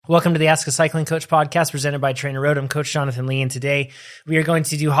Welcome to the Ask a Cycling Coach podcast presented by Trainer Road. I'm Coach Jonathan Lee, and today we are going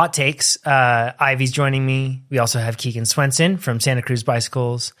to do hot takes. Ivy's joining me. We also have Keegan Swenson from Santa Cruz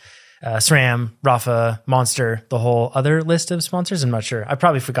Bicycles, SRAM, Rafa, Monster, the whole other list of sponsors. I'm not sure. I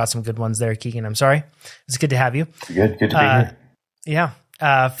probably forgot some good ones there, Keegan. I'm sorry. It's good to have you. Good to be here.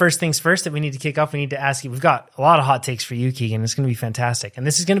 Yeah. First things first that we need to kick off, we need to ask you, we've got a lot of hot takes for you, Keegan. It's going to be fantastic. And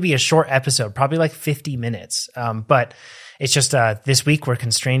this is going to be a short episode, probably like 50 minutes. But it's just this week we're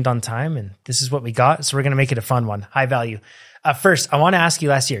constrained on time, and this is what we got. So we're going to make it a fun one, high value. First, I want to ask you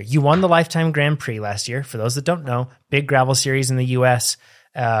last year, you won the Lifetime Grand Prix last year. For those that don't know, big gravel series in the US.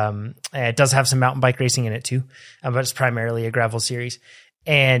 It does have some mountain bike racing in it too, but it's primarily a gravel series.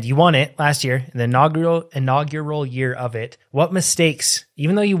 And you won it last year, in the inaugural year of it. What mistakes,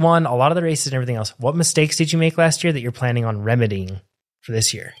 even though you won a lot of the races and everything else, what mistakes did you make last year that you're planning on remedying for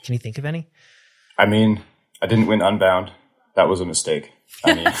this year? Can you think of any? I mean, I didn't win Unbound. That was a mistake.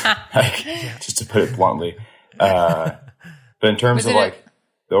 I mean, just to put it bluntly. But in terms of like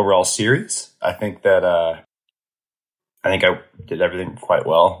the overall series, I think that I did everything quite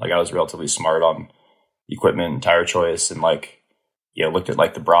well. Like I was relatively smart on equipment and tire choice, and looked at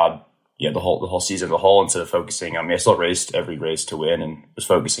like the broad, the whole season as a whole instead of focusing. I mean, I still raced every race to win and was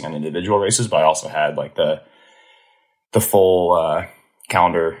focusing on individual races, but I also had like the full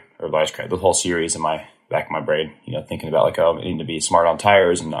calendar, or the whole series in my back of my brain, thinking about like, I need to be smart on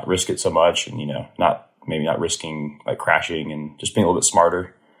tires and not risk it so much, and not risking like crashing, and just being a little bit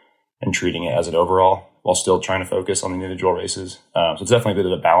smarter and treating it as an overall while still trying to focus on the individual races. So it's definitely a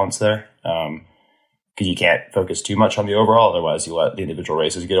bit of a balance there, because you can't focus too much on the overall, otherwise you let the individual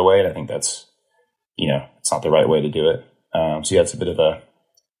races get away, and I think that's it's not the right way to do it. So yeah, it's a bit of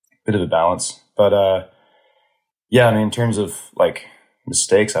a balance, but I mean, in terms of like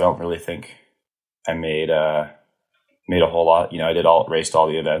mistakes, I don't really think I made a whole lot. I raced all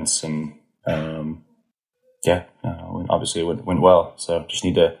the events, and obviously it went well. So just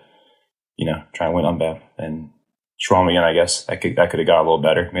need to try and win Unbound and Schwalm again. I guess that could have gone a little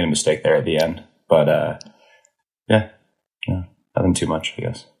better. Made a mistake there at the end, but nothing too much, I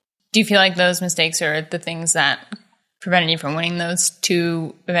guess. Do you feel like those mistakes are the things that prevented you from winning those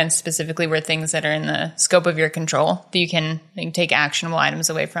two events specifically, were things that are in the scope of your control that you can take actionable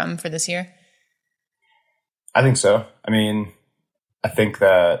items away from for this year? I think so. I mean, I think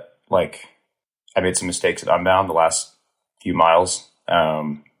that like I made some mistakes at Unbound the last few miles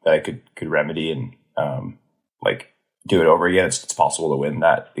that I could remedy and do it over again. It's possible to win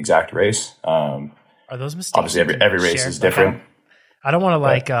that exact race. Are those mistakes? Obviously, every race is different. I don't want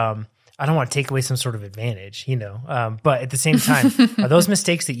to I don't want to take away some sort of advantage, but at the same time, are those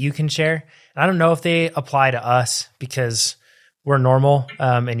mistakes that you can share? And I don't know if they apply to us because we're normal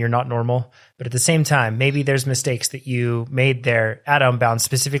and you're not normal. But at the same time, maybe there's mistakes that you made there at Unbound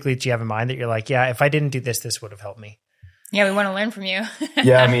specifically that you have in mind that you're like, yeah, if I didn't do this, this would have helped me. Yeah, we want to learn from you.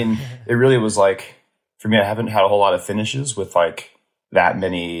 Yeah, I mean, it really was like, for me, I haven't had a whole lot of finishes with like that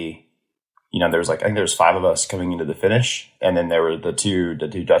many. There's I think there's 5 of us coming into the finish, and then there were the two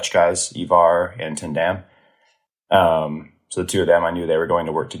Dutch guys, Ivar and Tindam. So the two of them, I knew they were going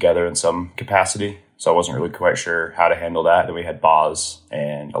to work together in some capacity. So I wasn't really quite sure how to handle that. Then we had Boz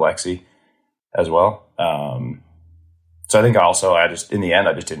and Alexi as well. So I think in the end,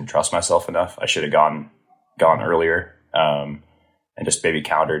 I just didn't trust myself enough. I should have gone earlier, and just maybe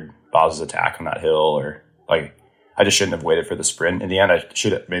countered Boz's attack on that hill, or like, I just shouldn't have waited for the sprint. In the end, I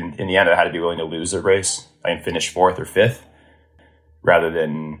had to be willing to lose the race and finish 4th or 5th rather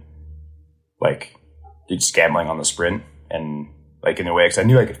than like just gambling on the sprint. And like in a way, because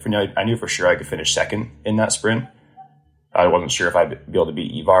I knew for sure I could finish 2nd in that sprint. I wasn't sure if I'd be able to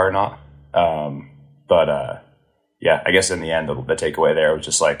beat Ivar or not. I guess in the end, the takeaway there was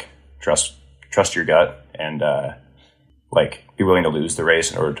just like trust your gut, and be willing to lose the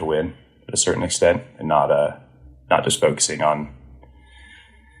race in order to win at a certain extent, and not just focusing on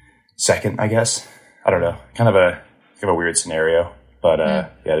 2nd, I guess. I don't know. Kind of a weird scenario, but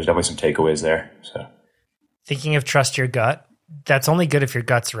there's definitely some takeaways there. So thinking of trust your gut, that's only good if your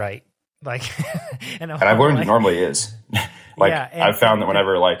gut's right. Like, and I've learned it normally is. I've found that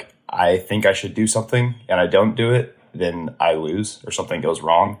whenever like I think I should do something and I don't do it, then I lose or something goes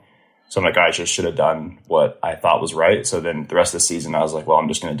wrong. So I'm like, I just should have done what I thought was right. So then the rest of the season, I was like, well, I'm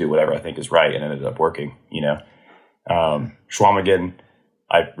just going to do whatever I think is right, and it ended up working. Schwalm again,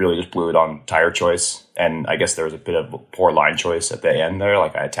 I really just blew it on tire choice, and I guess there was a bit of poor line choice at the end there.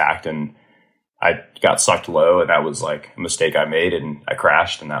 Like I attacked and I got sucked low, and that was like a mistake I made, and I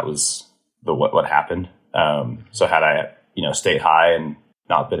crashed, and that was what happened. So had I stayed high and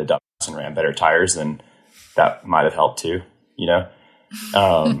not been a dumbass and ran better tires, then that might have helped too.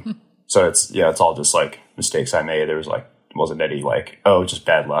 So it's all just like mistakes I made. There was like, it wasn't any like, oh, just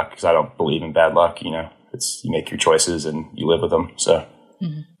bad luck. Cause I don't believe in bad luck. You make your choices and you live with them. So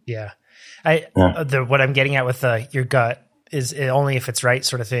yeah. What I'm getting at with your gut is only if it's right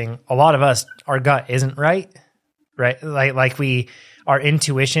sort of thing. A lot of us, our gut isn't right? Like our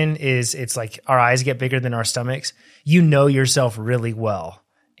intuition it's like our eyes get bigger than our stomachs. You know yourself really well,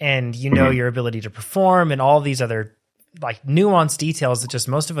 and you know your ability to perform and all these other like nuanced details that just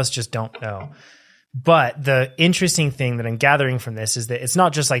most of us just don't know. But the interesting thing that I'm gathering from this is that it's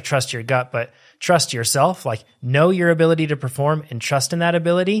not just like trust your gut, but trust yourself, like know your ability to perform and trust in that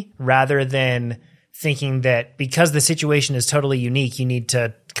ability, rather than thinking that because the situation is totally unique, you need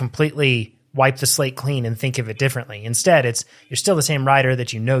to completely wipe the slate clean and think of it differently. Instead, you're still the same rider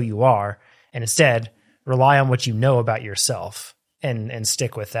that you know you are, and instead rely on what you know about yourself and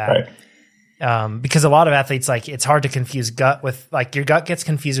stick with that. Right. Because a lot of athletes, like it's hard to confuse gut with like your gut gets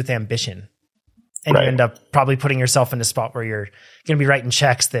confused with ambition, and you end up probably putting yourself in a spot where you're going to be writing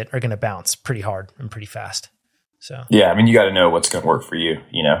checks that are going to bounce pretty hard and pretty fast. So yeah, I mean, you got to know what's going to work for you,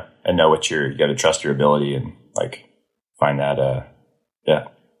 and know you got to trust your ability and like find that.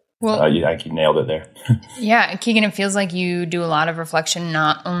 Well, I think you nailed it there. Yeah, Keegan, it feels like you do a lot of reflection,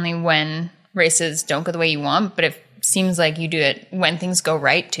 not only when races don't go the way you want, but it seems like you do it when things go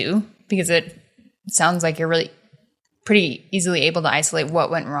right too, because it sounds like you're really pretty easily able to isolate what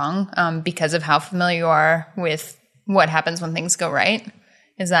went wrong because of how familiar you are with what happens when things go right.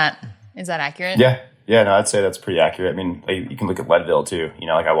 Is that accurate? Yeah, no, I'd say that's pretty accurate. I mean, you can look at Leadville too.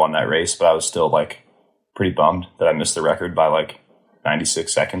 Like I won that race, but I was still like pretty bummed that I missed the record by like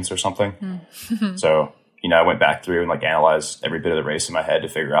 96 seconds or something. So, I went back through and like analyzed every bit of the race in my head to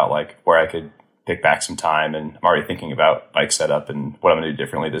figure out like where I could pick back some time. And I'm already thinking about bike setup and what I'm going to do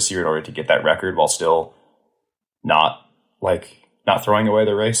differently this year in order to get that record while still not throwing away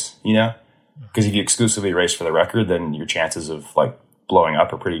the race, because if you exclusively race for the record, then your chances of like blowing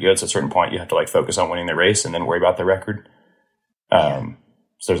up are pretty good. So at a certain point you have to like focus on winning the race and then worry about the record. So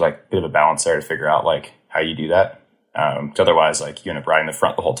there's like a bit of a balance there to figure out like how you do that. Otherwise, like you end up riding the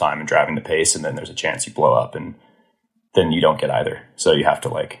front the whole time and driving the pace, and then there's a chance you blow up, and then you don't get either. So you have to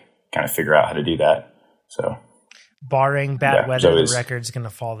like kind of figure out how to do that. So, barring bad weather, the record's going to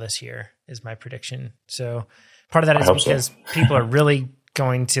fall this year, is my prediction. So part of that is because people are really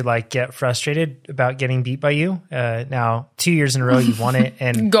going to like get frustrated about getting beat by you. Now, 2 years in a row you've won it,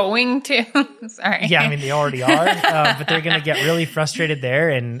 and going to sorry, yeah, I mean they already are, but they're going to get really frustrated there,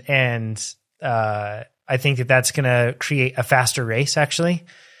 and I think that's going to create a faster race actually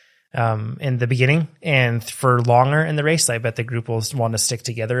in the beginning, and for longer in the race. I bet the group will want to stick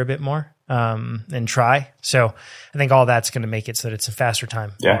together a bit more and try. So I think all that's going to make it so that it's a faster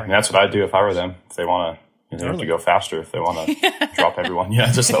time. Yeah, and that's what I'd do if I were them. If they want to, they have to go faster. If they want to drop everyone, yeah,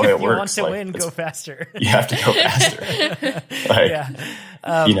 just the way it works. You want to win, go faster. You have to go faster.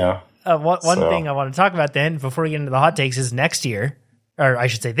 One thing I want to talk about then before we get into the hot takes is next year, or I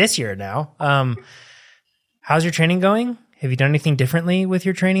should say this year now. How's your training going? Have you done anything differently with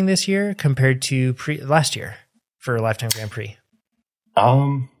your training this year compared to last year for Lifetime Grand Prix?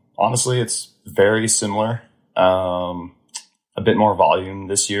 Honestly, it's very similar. A bit more volume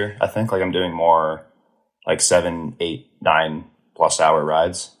this year. I think like I'm doing more like 7, 8, 9 plus hour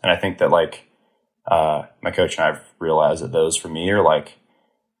rides. And I think that like, my coach and I have realized that those for me are like,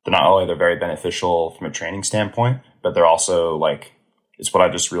 they're not only they're very beneficial from a training standpoint, but they're also like, it's what I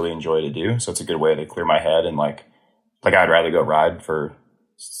just really enjoy to do. So it's a good way to clear my head. And like I'd rather go ride for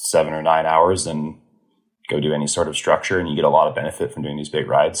 7 or 9 hours than go do any sort of structure. And you get a lot of benefit from doing these big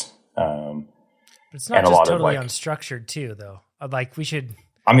rides. But it's not just totally unstructured too, though. Like we should.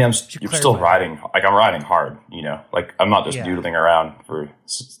 I mean, you're still riding. Like I'm riding hard, like I'm not just doodling around for,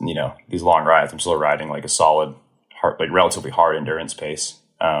 these long rides. I'm still riding like a solid, hard, like relatively hard endurance pace.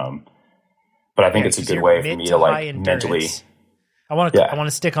 But I think it's a good way for me to like mentally. I want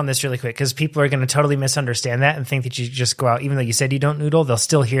to stick on this really quick because people are going to totally misunderstand that and think that you just go out, even though you said you don't noodle, they'll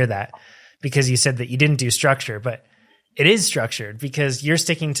still hear that because you said that you didn't do structure, but it is structured because you're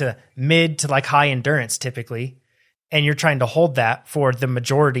sticking to mid to like high endurance typically. And you're trying to hold that for the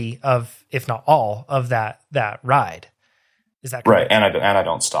majority of, if not all of that ride. Is that correct? Right. And I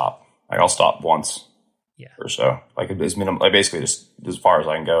don't stop. Like I'll stop once or so. Like it's minimum, like basically just as far as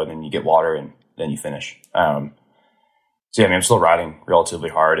I can go, and then you get water and then you finish. So yeah, I mean, I'm still riding relatively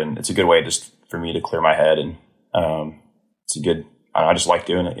hard, and it's a good way just for me to clear my head. And it's a good, I just like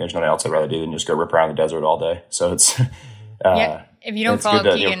doing it. There's nothing else I'd rather do than just go rip around the desert all day. So it's, if you don't follow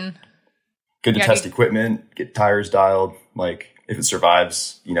Keegan, good to test equipment, get tires dialed. Like if it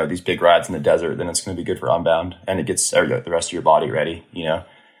survives, you know, these big rides in the desert, then it's going to be good for Unbound, and it gets the rest of your body ready. You know,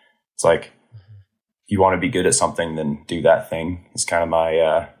 it's like, if you want to be good at something, then do that thing. It's kind of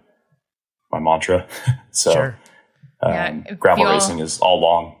my mantra. So, Sure. Gravel racing is all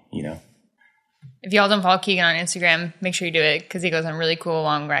long, you know. If y'all don't follow Keegan on Instagram, make sure you do it, because he goes on really cool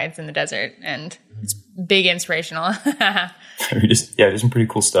long rides in the desert, and it's big inspirational. Just some pretty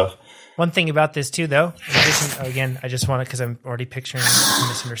cool stuff. One thing about this too, though, in addition, again, I just want to, because I'm already picturing some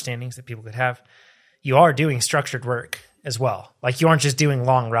misunderstandings that people could have. You are doing structured work as well. Like, you aren't just doing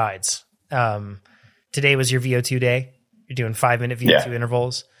long rides. Today was your VO2 day. You're doing 5-minute VO2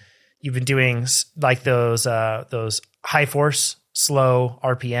 intervals. You've been doing like those high force, slow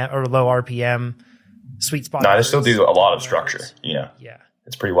RPM or low RPM sweet spot. No, I still do a lot of structure. You know,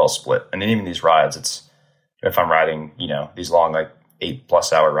 it's pretty well split. And then even these rides, it's, if I'm riding, you know, these long, like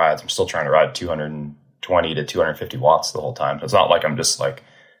 8+ hour rides, I'm still trying to ride 220 to 250 watts the whole time. So it's not like I'm just like,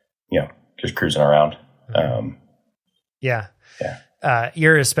 you know, just cruising around.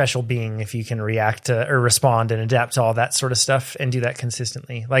 You're a special being if you can react to or respond and adapt to all that sort of stuff and do that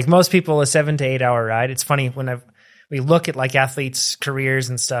consistently. Like most people, a 7 to 8 hour ride. It's funny when we look at like athletes' careers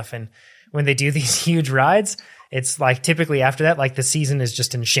and stuff, and when they do these huge rides, it's like typically after that, like the season is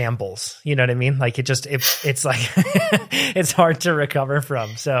just in shambles. You know what I mean? Like it's like it's hard to recover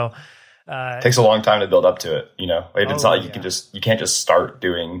from. So it takes a long time to build up to it. You know, it's not like you can't just start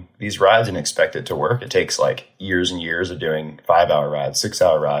doing these rides and expect it to work. It takes like years and years of doing 5-hour rides,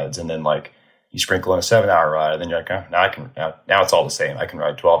 6-hour rides, and then like you sprinkle in a 7-hour ride, and then you're like, now it's all the same. I can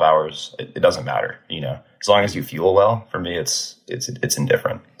ride 12 hours. It doesn't matter. You know, as long as you fuel well. For me, it's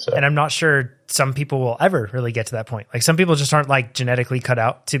indifferent. So. And I'm not sure some people will ever really get to that point. Like some people just aren't like genetically cut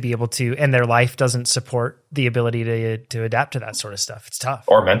out to be able to, and their life doesn't support the ability to adapt to that sort of stuff. It's tough.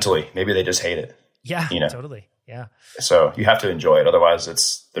 Or mentally, maybe they just hate it. Yeah, you know? Totally. Yeah. So you have to enjoy it. Otherwise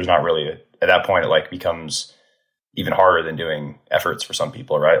there's not really at that point, it like becomes even harder than doing efforts for some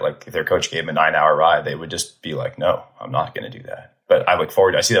people, right? Like if their coach gave them a 9-hour ride, they would just be like, no, I'm not going to do that. But I look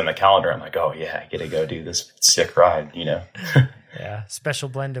forward to, I see that on the calendar. I'm like, oh yeah, I get to go do this sick ride, you know? Yeah. Special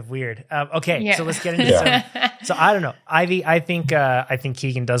blend of weird. Okay. Yeah. So let's get into some. So I don't know. Ivy, I think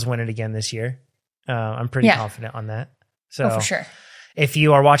Keegan does win it again this year. I'm pretty confident on that. So for sure. If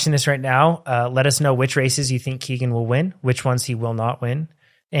you are watching this right now, let us know which races you think Keegan will win, which ones he will not win.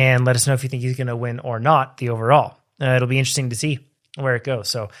 And let us know if you think he's going to win or not the overall. It'll be interesting to see where it goes.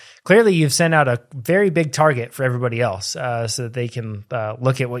 So clearly you've sent out a very big target for everybody else so that they can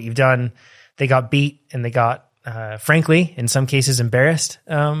look at what you've done. They got beat and they got, frankly, in some cases embarrassed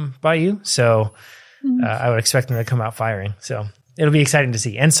by you. So I would expect them to come out firing. So it'll be exciting to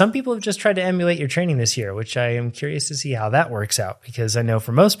see. And some people have just tried to emulate your training this year, which I am curious to see how that works out, because I know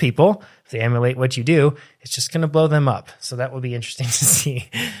for most people, if they emulate what you do, it's just going to blow them up. So that will be interesting to see.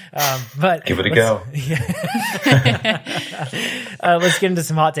 But give it a go. Let's get into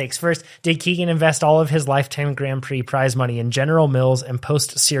some hot takes. First, did Keegan invest all of his lifetime Grand Prix prize money in General Mills and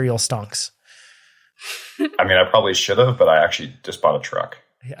post cereal stonks? I mean, I probably should have, but I actually just bought a truck.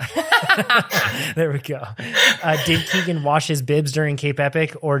 Yeah. There we go. Did Keegan wash his bibs during Cape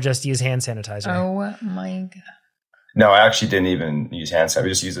Epic or just use hand sanitizer? Oh my God. No, I actually didn't even use hand sanitizer. We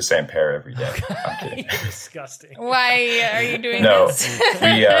just use the same pair every day. I'm kidding. You're disgusting. Why are you doing this?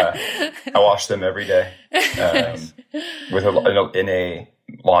 I wash them every day in a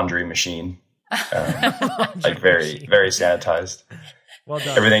laundry machine, like very, very sanitized. Well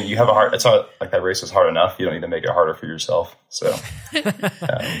done. Everything you have it's not like that race was hard enough. You don't need to make it harder for yourself. So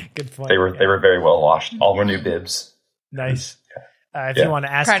good point. They were very well washed. All were new bibs. Nice. If you want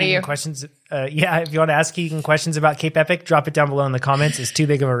to ask Keegan questions, if you want to ask Keegan questions about Cape Epic, drop it down below in the comments. It's too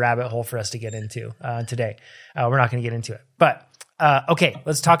big of a rabbit hole for us to get into today. We're not going to get into it. But okay,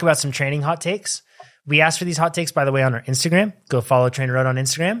 let's talk about some training hot takes. We asked for these hot takes, by the way, on our Instagram. Go follow Trainer Road on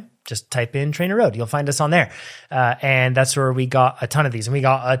Instagram. Just type in Trainer Road. You'll find us on there. And that's where we got a ton of these, and we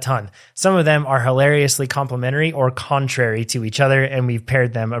got a ton. Some of them are hilariously complementary or contrary to each other, and we've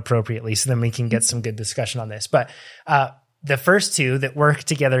paired them appropriately so then we can get some good discussion on this. But the first two that work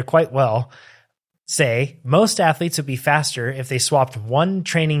together quite well say most athletes would be faster if they swapped one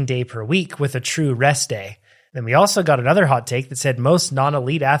training day per week with a true rest day. Then we also got another hot take that said most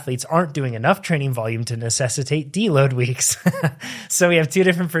non-elite athletes aren't doing enough training volume to necessitate deload weeks. So we have two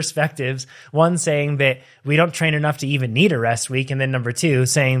different perspectives. One saying that we don't train enough to even need a rest week. And then number two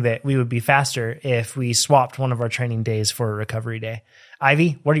saying that we would be faster if we swapped one of our training days for a recovery day.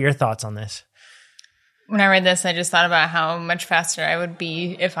 Ivy, what are your thoughts on this? When I read this, I just thought about how much faster I would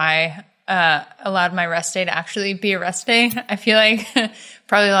be if I allowed my rest day to actually be a rest day. I feel like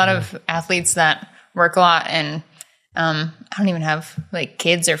probably a lot of athletes that work a lot and I don't even have like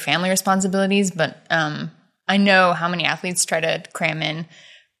kids or family responsibilities, but I know how many athletes try to cram in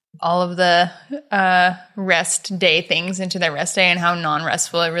all of the rest day things into their rest day and how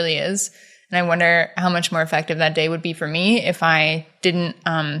non-restful it really is. And I wonder how much more effective that day would be for me if I didn't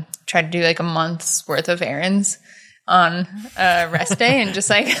try to do like a month's worth of errands on a rest day and just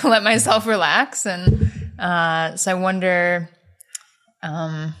like let myself relax. And so I wonder,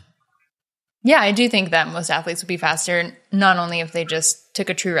 I do think that most athletes would be faster, not only if they just took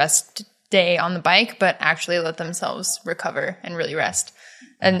a true rest day on the bike, but actually let themselves recover and really rest.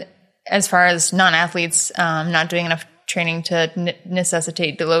 And as far as non-athletes not doing enough training to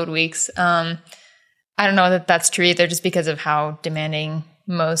necessitate deload weeks, I don't know that that's true either, just because of how demanding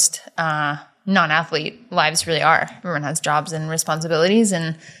most non-athlete lives really are. Everyone has jobs and responsibilities,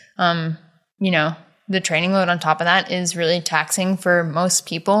 and the training load on top of that is really taxing for most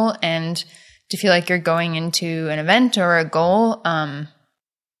people. And to feel like you're going into an event or a goal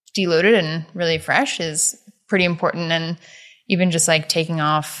deloaded and really fresh is pretty important. And even just like taking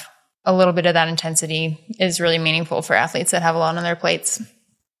off a little bit of that intensity is really meaningful for athletes that have a lot on their plates.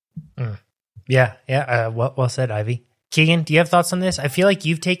 Yeah. Well said, Ivy. Keegan, do you have thoughts on this? I feel like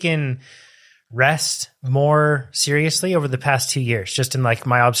you've taken rest more seriously over the past 2 years, just in like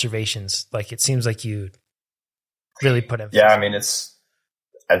my observations. Like it seems like you really put emphasis. Yeah, I mean,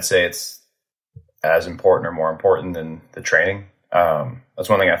 I'd say it's as important or more important than the training. That's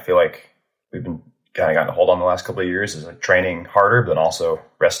one thing I feel like we've been kind of gotten a hold on the last couple of years, is like training harder, but also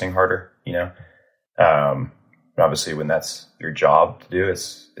resting harder, obviously when that's your job to do,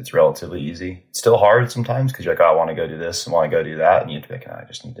 it's relatively easy. It's still hard sometimes because you're like, oh, I want to go do this and want to go do that. And you have to be like, I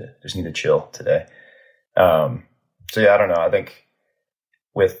just need to chill today. So yeah, I don't know. I think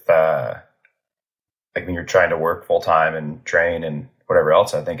with, like when you're trying to work full time and train and whatever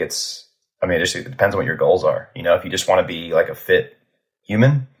else, I think it depends on what your goals are. If you just want to be like a fit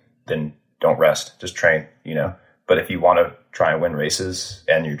human, then don't rest, just train, But if you want to try and win races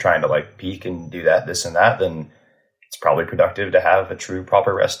and you're trying to like peak and do that, this and that, then it's probably productive to have a true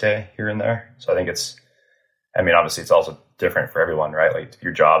proper rest day here and there. So I think obviously it's also different for everyone, right? Like if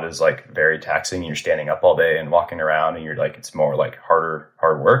your job is like very taxing and you're standing up all day and walking around and you're like, it's more like hard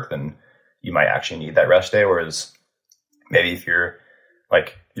work, then you might actually need that rest day. Whereas maybe if you're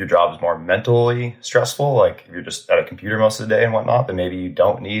like, your job is more mentally stressful, like if you're just at a computer most of the day and whatnot, then maybe you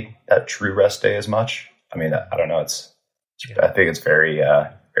don't need that true rest day as much. I mean, I don't know. I think it's very,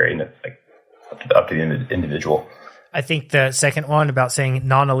 very like up to the individual. I think the second one about saying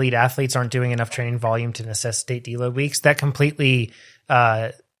non-elite athletes aren't doing enough training volume to necessitate deload weeks, that completely,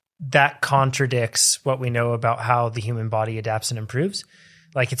 that contradicts what we know about how the human body adapts and improves.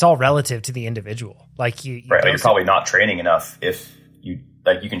 Like it's all relative to the individual. Like you're probably not training enough if you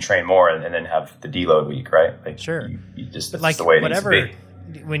can train more and then have the deload week, right? Like sure. You just, but like the way it whatever, needs to be.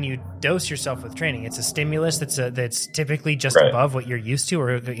 When you dose yourself with training, it's a stimulus that's typically just right. above what you're used to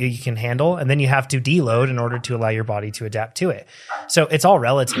or you can handle. And then you have to deload in order to allow your body to adapt to it. So it's all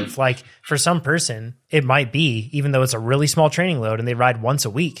relative. Like for some person, it might be, even though it's a really small training load and they ride once a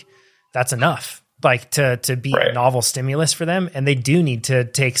week, that's enough. Like to be right. a novel stimulus for them. And they do need to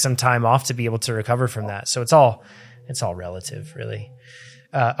take some time off to be able to recover from that. So it's all relative, really.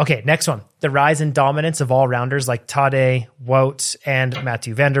 Okay, next one. The rise in dominance of all-rounders like Tadej, Wout, and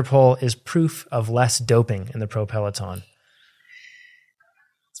Mathieu van der Poel is proof of less doping in the pro peloton. It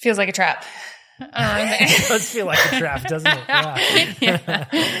feels like a trap. It does feel like a trap, doesn't it? Yeah.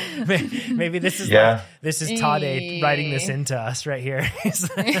 Maybe this is Tadej writing this into us right here. It's a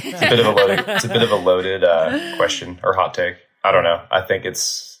bit of a loaded question or hot take. I don't know. I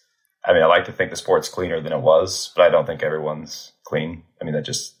like to think the sport's cleaner than it was, but I don't think everyone's clean. I mean, that's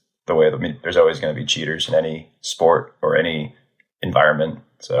just the way. There's always going to be cheaters in any sport or any environment.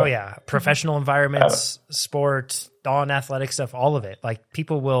 So, oh yeah, professional environments, sport, non-athletic stuff, all of it. Like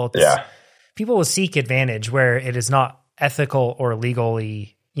people will seek advantage where it is not ethical or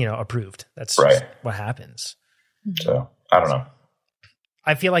legally, approved. That's just what happens. So I don't know.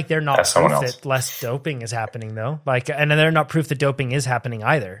 I feel like they're not proof that less doping is happening though. And they're not proof that doping is happening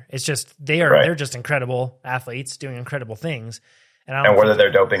either. It's just they're just incredible athletes doing incredible things. And whether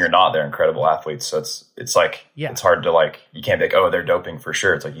they're doping or not, they're incredible athletes. So it's like it's hard to you can't be like, oh, they're doping for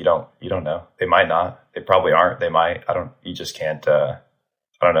sure. It's like you don't know. They might not. They probably aren't. They might. You just can't. I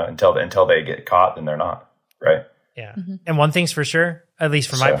don't know until they get caught, then they're not. Right. Yeah. Mm-hmm. And one thing's for sure, at least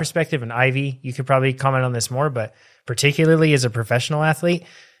from my perspective, and Ivy, you could probably comment on this more, but particularly as a professional athlete,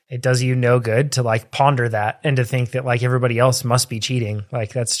 it does you no good to ponder that and to think that everybody else must be cheating.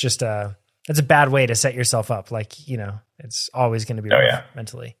 That's just that's a bad way to set yourself up. It's always going to be rough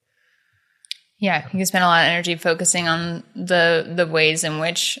mentally. Yeah, you can spend a lot of energy focusing on the ways in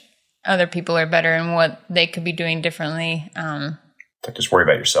which other people are better and what they could be doing differently. Just worry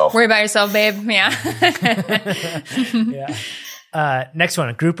about yourself. Worry about yourself, babe. Yeah. Yeah. Next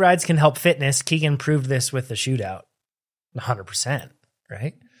one. Group rides can help fitness. Keegan proved this with the shootout. 100%,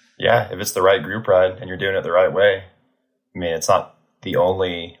 right? Yeah, if it's the right group ride and you're doing it the right way. I mean, it's not the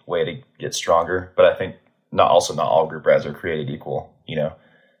only way to get stronger, but I think not all group rides are created equal, you know.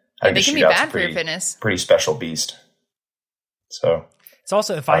 Yeah, they can be bad for your fitness. Pretty special beast. So it's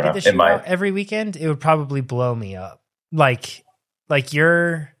also, if I did the shootout every weekend, it would probably blow me up. Like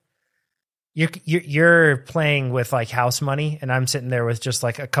you're playing with like house money, and I'm sitting there with just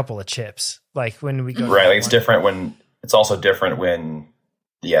like a couple of chips. Like when we go right, like it's different when it's also different when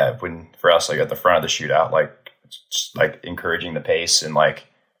for us, like at the front of the shootout, like just like encouraging the pace and like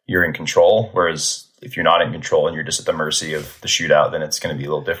you're in control. Whereas if you're not in control and you're just at the mercy of the shootout, then it's going to be a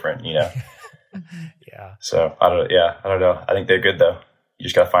little different, you know? Yeah. So I don't know. I think they're good though. You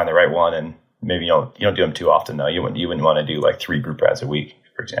just got to find the right one, and maybe you don't do them too often though. You wouldn't want to do like 3 group rides a week,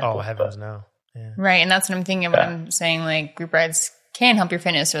 for example. Oh, heavens no. Yeah. Right. And that's what I'm thinking about. I'm saying like group rides can help your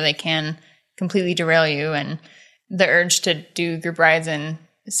fitness, or they can completely derail you. And the urge to do group rides and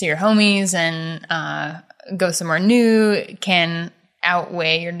see your homies and go somewhere new can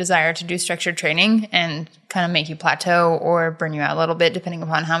outweigh your desire to do structured training and kind of make you plateau or burn you out a little bit depending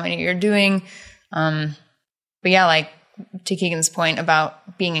upon how many you're doing. But yeah, like to Keegan's point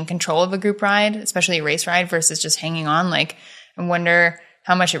about being in control of a group ride, especially a race ride versus just hanging on, like I wonder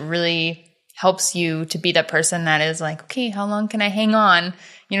how much it really helps you to be that person that is like, okay, how long can I hang on?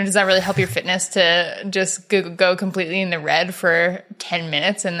 You know, does that really help your fitness to just go completely in the red for 10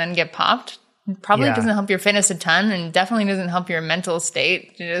 minutes and then get popped? Probably doesn't help your fitness a ton, and definitely doesn't help your mental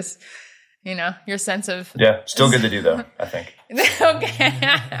state. You just, you know, your sense of still good to do though, I think. Okay.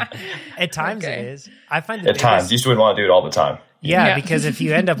 At times it is. I find at times you just wouldn't want to do it all the time. Yeah, because if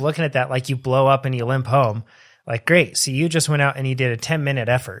you end up looking at that like you blow up and you limp home, like great. So you just went out and you did a 10-minute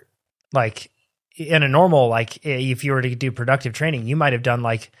effort. Like in a normal, like if you were to do productive training, you might have done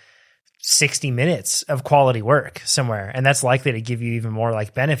like 60 minutes of quality work somewhere. And that's likely to give you even more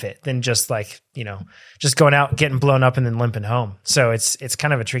like benefit than just like, you know, just going out, getting blown up and then limping home. So it's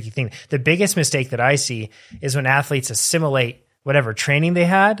kind of a tricky thing. The biggest mistake that I see is when athletes assimilate whatever training they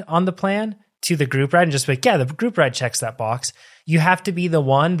had on the plan to the group ride and just be like, yeah, the group ride checks that box. You have to be the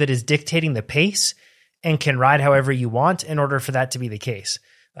one that is dictating the pace and can ride however you want in order for that to be the case.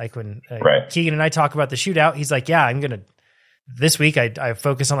 Like when Keegan and I talk about the shootout, he's like, yeah, this week I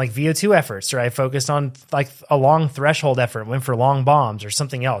focused on like VO2 efforts, or I focused on like a long threshold effort, went for long bombs or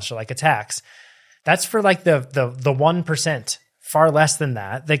something else, or like attacks. That's for like the 1%, far less than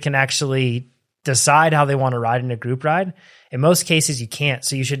that can actually decide how they want to ride in a group ride. In most cases, you can't.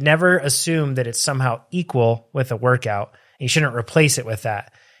 So you should never assume that it's somehow equal with a workout. You shouldn't replace it with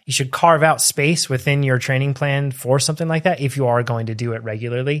that. You should carve out space within your training plan for something like that if you are going to do it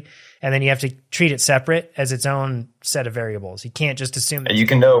regularly. And then you have to treat it separate as its own set of variables. You can't just assume that you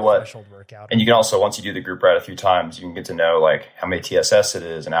can know what threshold workout. And you can also, once you do the group ride a few times, you can get to know like how many TSS it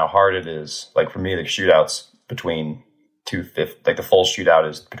is and how hard it is. Like for me, the shootout's between 250, like the full shootout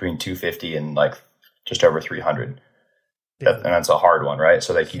is between 250 and like just over 300. And that's a hard one, right?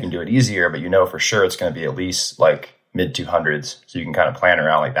 So like you can do it easier, but you know for sure it's going to be at least like mid 200s. So you can kind of plan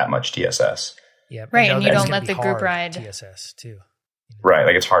around like that much TSS. Yeah. Right. And you don't let the group ride TSS too. Right.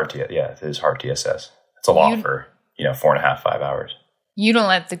 Like it's hard it is hard TSS. It's a lot for, 4.5, 5 hours. You don't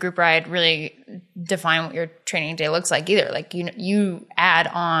let the group ride really define what your training day looks like either. Like you add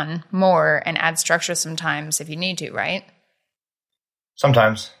on more and add structure sometimes if you need to, right?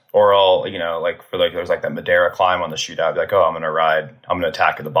 Sometimes. Or I'll, there's like that Madeira climb on the shootout. I'd be like, I'm going to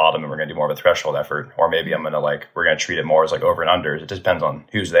attack at the bottom and we're going to do more of a threshold effort. Or maybe we're going to treat it more as like over and unders. It just depends on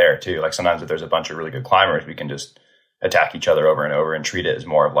who's there too. Like sometimes if there's a bunch of really good climbers, we can just attack each other over and over and treat it as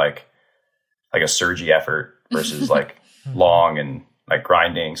more of like a surgy effort versus like long and like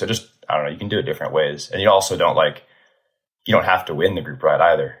grinding. So just, I don't know, you can do it different ways. And you also don't you don't have to win the group ride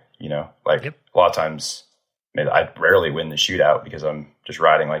either. A lot of times, I rarely win the shootout because I'm just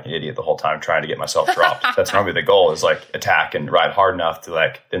riding like an idiot the whole time trying to get myself dropped. That's normally the goal is like attack and ride hard enough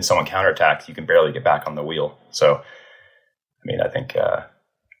to then someone counterattacks, you can barely get back on the wheel. So, I think, a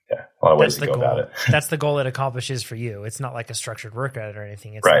lot of ways to go about it. That's the goal it accomplishes for you. It's not like a structured workout or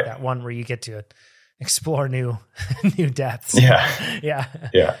anything. It's like that one where you get to explore new depths.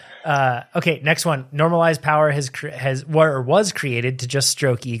 Yeah. Okay. Next one. Normalized power was created to just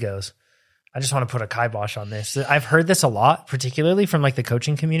stroke egos. I just want to put a kibosh on this. I've heard this a lot, particularly from like the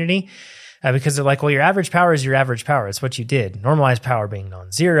coaching community. because they're like, well, your average power is your average power. It's what you did. Normalized power being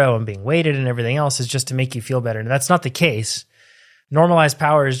non-zero and being weighted and everything else is just to make you feel better. And that's not the case. Normalized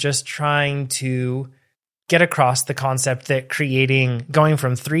power is just trying to get across the concept that going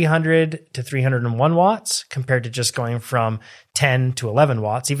from 300 to 301 watts compared to just going from 10 to 11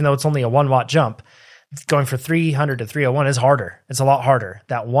 watts, even though it's only a 1 watt jump, going from 300 to 301 is harder. It's a lot harder.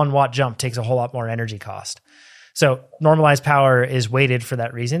 That 1 watt jump takes a whole lot more energy cost. So normalized power is weighted for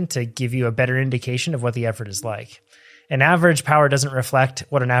that reason, to give you a better indication of what the effort is like. An average power doesn't reflect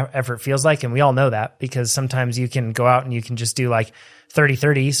what an effort feels like. And we all know that, because sometimes you can go out and you can just do like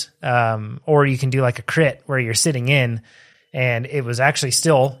 30-30s, or you can do like a crit where you're sitting in and it was actually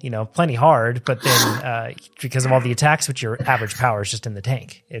still, plenty hard, but then because of all the attacks, which your average power is just in the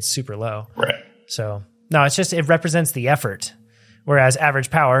tank, it's super low. Right. So no, it represents the effort. Whereas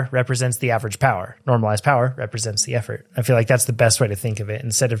average power represents the average power. Normalized power represents the effort. I feel like that's the best way to think of it,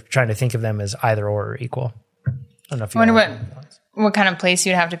 instead of trying to think of them as either or equal. I don't know if you wonder what kind of place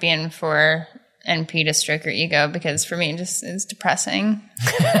you'd have to be in for NP to stroke your ego, because for me it just is depressing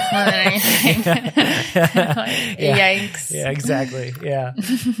more than anything. Yikes. Yeah, exactly. Yeah.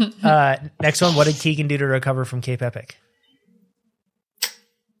 Next one, what did Keegan do to recover from Cape Epic?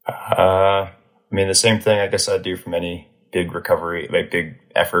 The same thing I guess I'd do from any big recovery, like big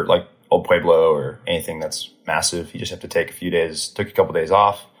effort, like Old Pueblo or anything that's massive. You just have to take took a couple days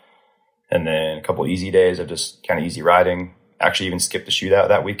off, and then a couple easy days of just kind of easy riding. Actually even skipped the shootout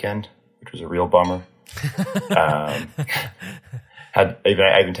that weekend, which was a real bummer. I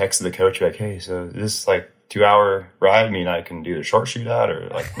even texted the coach like, hey, so is this like 2-hour ride mean I can do the short shootout, or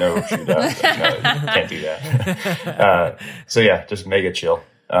like no shootout? Like, no, you can't do that. So yeah, just mega chill.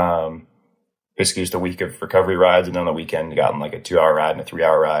 Basically just a week of recovery rides, and then on the weekend got in like a 2-hour ride and a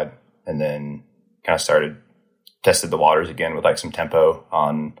 3-hour ride, and then kind of tested the waters again with like some tempo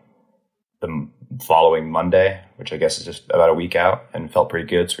on the following Monday, which I guess is just about a week out, and felt pretty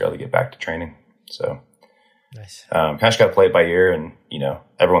good. So we were able to get back to training. So nice. Kind of just got to play it by ear, and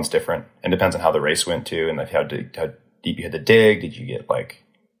everyone's different, and depends on how the race went too, and like how deep you had to dig. Did you get like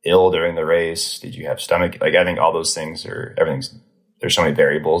ill during the race? Did you have stomach? Like I think all those things there's so many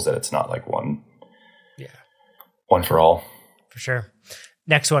variables that it's not like one for all. For sure.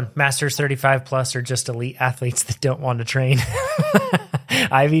 Next one, Masters 35 plus are just elite athletes that don't want to train.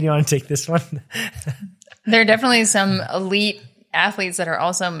 Ivy, do you want to take this one? There are definitely some elite athletes that are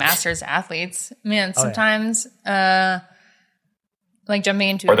also Masters athletes. Man, sometimes like jumping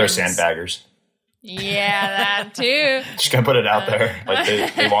into or they're sandbaggers. Yeah, that too. Just gonna put it out there. Like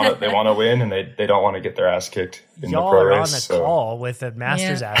they want to win, and they don't want to get their ass kicked in Y'all the pro are race. on a call with a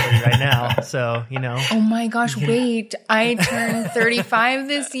Masters athlete right now, so Oh my gosh! Wait, I turned 35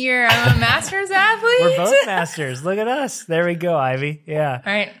 this year. I'm a Masters athlete. We're both Masters. Look at us. There we go, Ivy. Yeah.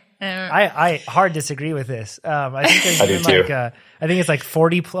 All right. I hard disagree with this. I think there's been like I think it's like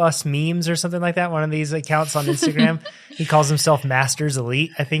 40 plus memes or something like that. One of these accounts on Instagram, he calls himself Masters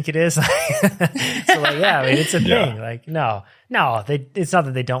Elite. I think it is. So like, yeah, it's a thing. Like, no, it's not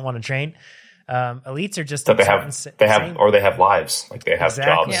that they don't want to train. Elites are just, but they have lives. Like they have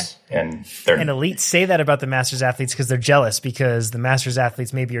jobs, and elites say that about the Masters athletes because they're jealous, because the Masters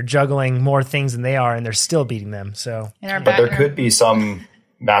athletes maybe are juggling more things than they are, and they're still beating them. So, but there could be some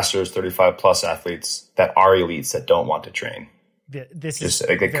Masters 35 plus athletes that are elites that don't want to train. This is just,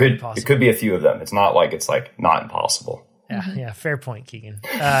 it could be a few of them. It's not like not impossible. Yeah, fair point, Keegan.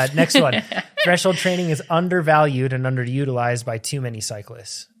 Next one. Threshold training is undervalued and underutilized by too many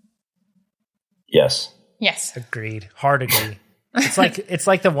cyclists. Yes. Agreed. Hard agree. It's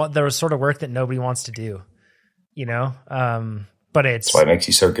like the sort of work that nobody wants to do, but that's why it makes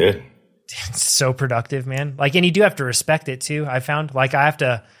you so good. It's so productive, man. Like, and you do have to respect it too. I found like I have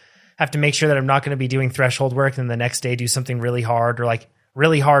to make sure that I'm not going to be doing threshold work and the next day do something really hard, or like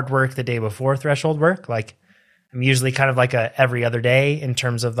really hard work the day before threshold work. Like I'm usually kind of like a every other day in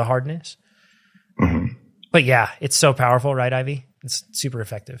terms of the hardness. Mm-hmm. But yeah, it's so powerful, right, Ivy? It's super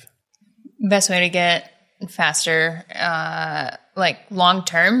effective. Best way to get faster, like long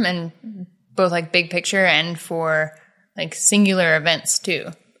term, and both like big picture and for like singular events too.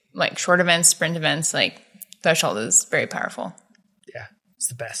 Like short events, sprint events, like threshold is very powerful. Yeah, it's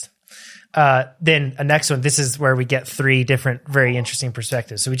the best. Then a next one, this is where we get 3 different, very interesting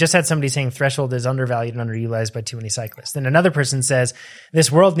perspectives. So we just had somebody saying threshold is undervalued and underutilized by too many cyclists. Then another person says, this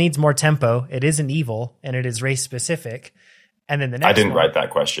world needs more tempo. It isn't evil, and it is race specific. And then the next I didn't write that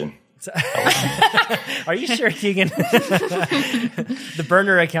question. Are you sure, Keegan? The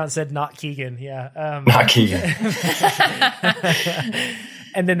burner account said not Keegan. Yeah. Not Keegan.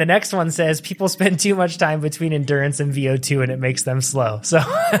 And then the next one says people spend too much time between endurance and VO2 and it makes them slow. So,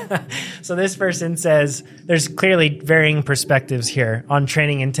 so this person says there's clearly varying perspectives here on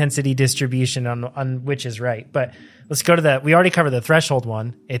training intensity distribution on which is right. But let's go to we already covered the threshold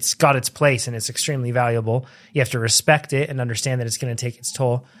one. It's got its place and it's extremely valuable. You have to respect it and understand that it's going to take its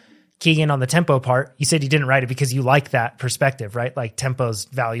toll. Keegan, on the tempo part, you said you didn't write it because you like that perspective, right? Like tempo's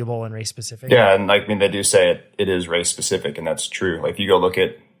valuable and race specific. Yeah, and I mean, they do say it is race specific, and that's true. Like if you go look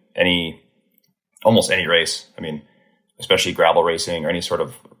at almost any race, I mean, especially gravel racing or any sort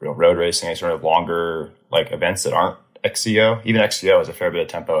of road racing, any sort of longer like events that aren't XCO. Even XCO has a fair bit of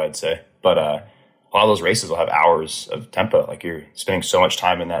tempo, I'd say. But a lot of those races will have hours of tempo. Like you're spending so much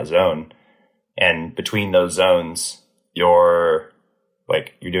time in that zone, and between those zones, you're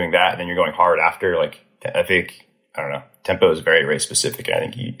doing that and then you're going hard after. Like I think, I don't know, tempo is very race specific. I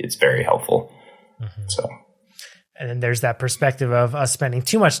think it's very helpful. Mm-hmm. So, and then there's that perspective of us spending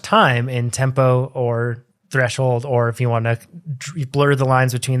too much time in tempo or threshold, or if you want to blur the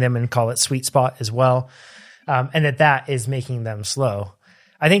lines between them and call it sweet spot as well. And that is making them slow.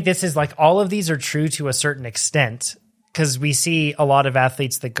 I think this is like, all of these are true to a certain extent, because we see a lot of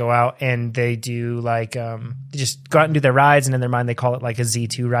athletes that go out and they do like, they just go out and do their rides, and in their mind they call it like a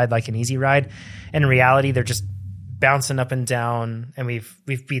Z2 ride, like an easy ride. And in reality, they're just bouncing up and down. And we've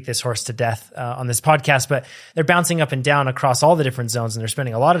beat this horse to death on this podcast, but they're bouncing up and down across all the different zones, and they're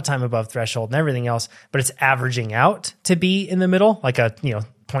spending a lot of time above threshold and everything else, but it's averaging out to be in the middle, like a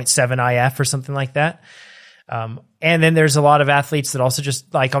 0.7 IF or something like that. And then there's a lot of athletes that also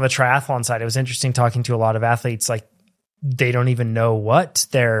just like on the triathlon side, it was interesting talking to a lot of athletes, like they don't even know what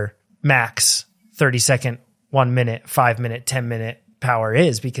their max 30-second, 1 minute, 5 minute, 10-minute power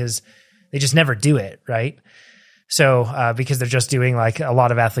is, because they just never do it. Right. So, because they're just doing, like, a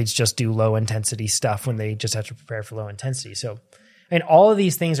lot of athletes just do low intensity stuff when they just have to prepare for low intensity. So, I mean, all of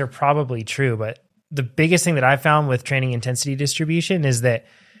these things are probably true, but the biggest thing that I found with training intensity distribution is that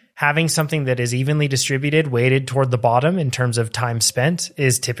having something that is evenly distributed, weighted toward the bottom in terms of time spent,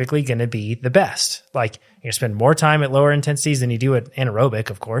 is typically going to be the best. Like, you're going to spend more time at lower intensities than you do at anaerobic,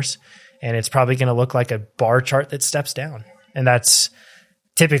 of course. And it's probably going to look like a bar chart that steps down. And that's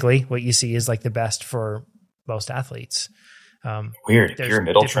typically what you see is like the best for most athletes. Weird.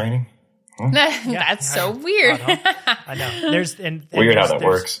 Pyramidal training. That's so weird. I know. There's weird how that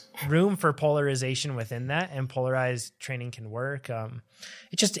works. Room for polarization within that, and polarized training can work.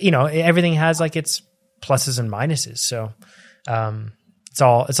 It just, everything has like its pluses and minuses. So it's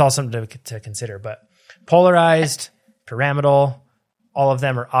all something to consider. But polarized, pyramidal, all of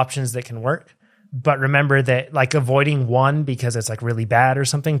them are options that can work. But remember that like avoiding one because it's like really bad or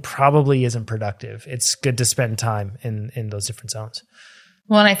something probably isn't productive. It's good to spend time in those different zones.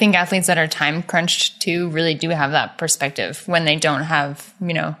 Well, and I think athletes that are time crunched too really do have that perspective when they don't have,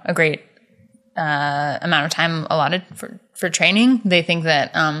 a great amount of time allotted for training. They think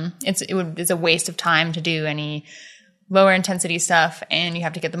that it's a waste of time to do any lower intensity stuff, and you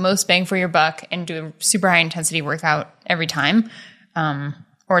have to get the most bang for your buck and do a super high intensity workout every time,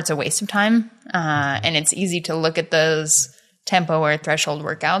 or it's a waste of time. And it's easy to look at those tempo or threshold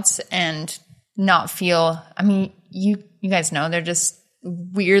workouts and not feel, you guys know, they're just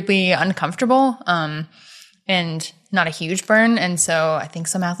weirdly uncomfortable, and not a huge burn. And so I think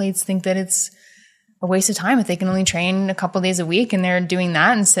some athletes think that it's a waste of time if they can only train a couple days a week and they're doing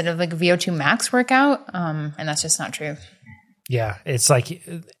that instead of like a VO2 max workout. And that's just not true. Yeah. It's like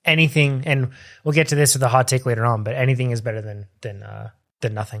anything, and we'll get to this with a hot take later on, but anything is better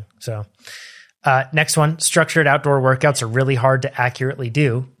than nothing. So, next one, structured outdoor workouts are really hard to accurately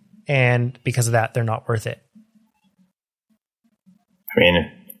do. And because of that, they're not worth it. I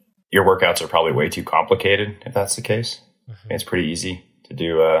mean, your workouts are probably way too complicated if that's the case. Mm-hmm. It's pretty easy to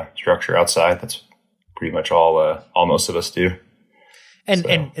do structure outside. That's pretty much all most of us do.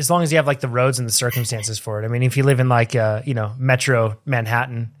 And as long as you have like the roads and the circumstances for it. I mean, if you live in like Metro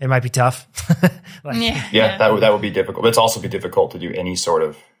Manhattan, it might be tough. That would be difficult. But it's also be difficult to do any sort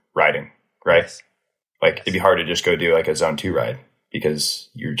of riding, right? Yes. Like it'd be hard to just go do like a zone 2 ride because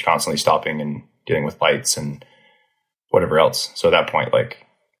you're constantly stopping and dealing with lights and whatever else. So at that point, like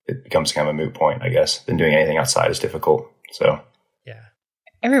it becomes kind of a moot point, I guess. Then doing anything outside is difficult. So yeah.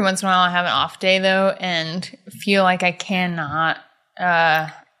 Every once in a while I have an off day though and feel like I cannot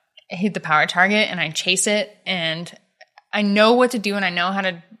hit the power target, and I chase it, and I know what to do and I know how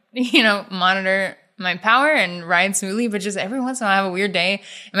to, monitor my power and ride smoothly, but just every once in a while I have a weird day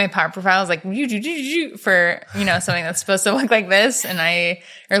and my power profile is like for, something that's supposed to look like this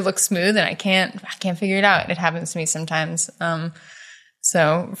or look smooth, and I can't figure it out. It happens to me sometimes.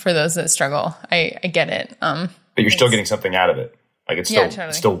 So for those that struggle, I get it. But you're still getting something out of it. Like it's still totally.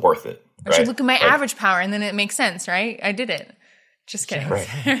 it's still worth it. I should look at my average power, and then it makes sense, right? I did it. Just kidding. Right.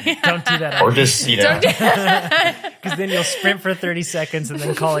 Don't do that. Or just, because then you'll sprint for 30 seconds and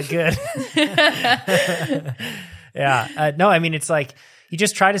then call it good. Yeah. No, I mean, it's like you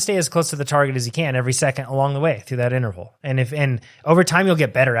just try to stay as close to the target as you can every second along the way through that interval. And over time, you'll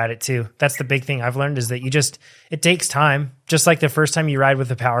get better at it too. That's the big thing I've learned is that it takes time. Just like the first time you ride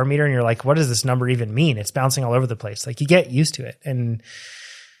with a power meter and you're like, what does this number even mean? It's bouncing all over the place. Like you get used to it and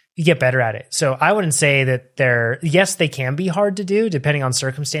you get better at it. So I wouldn't say that yes, they can be hard to do depending on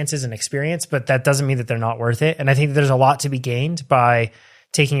circumstances and experience, but that doesn't mean that they're not worth it. And I think that there's a lot to be gained by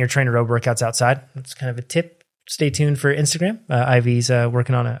taking your trainer road workouts outside. That's kind of a tip. Stay tuned for Instagram. Ivy's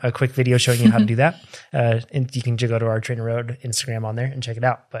working on a quick video showing you how to do that. And you can just go to our Trainer Road Instagram on there and check it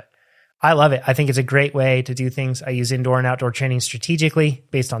out. But I love it. I think it's a great way to do things. I use indoor and outdoor training strategically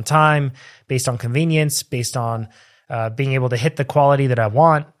based on time, based on convenience, based on being able to hit the quality that I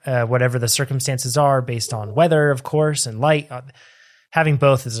want, whatever the circumstances are, based on weather, of course, and light. Having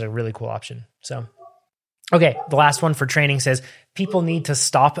both is a really cool option. So, okay, the last one for training says, people need to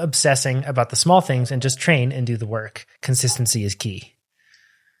stop obsessing about the small things and just train and do the work. Consistency is key.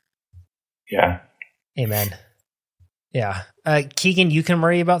 Yeah. Amen. Yeah. Keegan, you can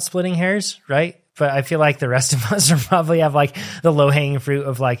worry about splitting hairs, right? But I feel like the rest of us are probably have like the low hanging fruit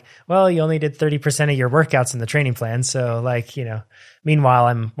of like, well, you only did 30% of your workouts in the training plan. So like, meanwhile,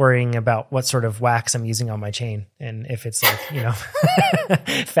 I'm worrying about what sort of wax I'm using on my chain. And if it's like,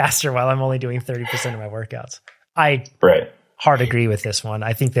 faster while I'm only doing 30% of my workouts. I hard agree with this one.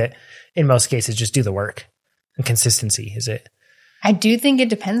 I think that in most cases, just do the work and consistency is it. I do think it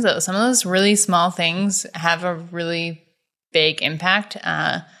depends though. Some of those really small things have a really big impact.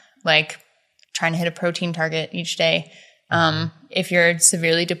 Like trying to hit a protein target each day. If you're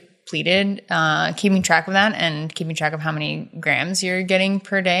severely depleted, keeping track of that and keeping track of how many grams you're getting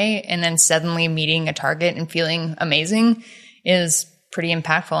per day and then suddenly meeting a target and feeling amazing is pretty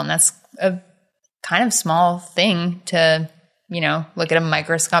impactful. And that's a kind of small thing to, look at a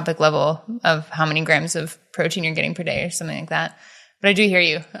microscopic level of how many grams of protein you're getting per day or something like that. But I do hear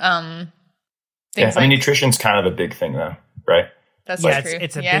you. Nutrition's kind of a big thing though, right? That's true.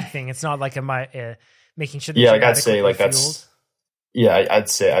 It's a big thing. It's not like making sure that I'd say like that's I'd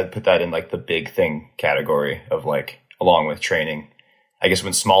say I'd put that in like the big thing category of like along with training. I guess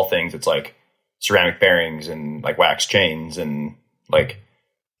when small things, it's like ceramic bearings and like wax chains and like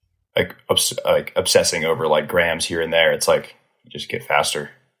obsessing over like grams here and there. It's like you just get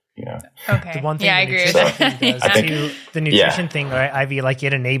faster. Okay. The one thing I agree with that. The nutrition thing, right, Ivy, like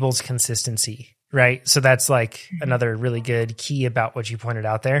it enables consistency, right? So that's like another really good key about what you pointed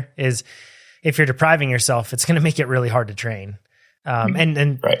out there is if you're depriving yourself, it's going to make it really hard to train.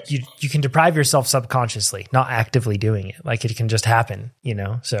 And you can deprive yourself subconsciously, not actively doing it. Like it can just happen,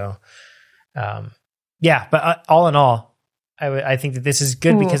 So, but all in all, I think that this is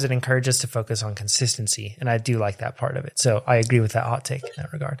good because it encourages to focus on consistency. And I do like that part of it. So I agree with that hot take in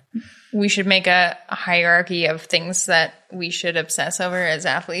that regard. We should make a hierarchy of things that we should obsess over as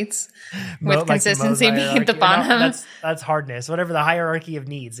athletes with consistency being at the bottom. That's hardness, whatever the hierarchy of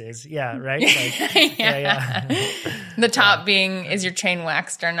needs is. Yeah. Right. Like, The top being, is your chain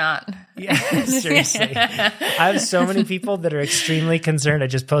waxed or not? Yeah, seriously. I have so many people that are extremely concerned. I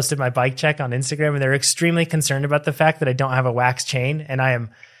just posted my bike check on Instagram and they're extremely concerned about the fact that I don't have a wax chain, and I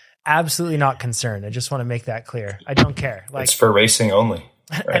am absolutely not concerned. I just want to make that clear. I don't care. Like, it's for racing only.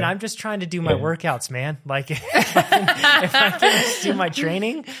 Right? And I'm just trying to do my workouts, man. Like if I can just do my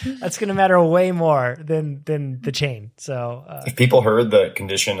training, that's going to matter way more than the chain. So if people heard the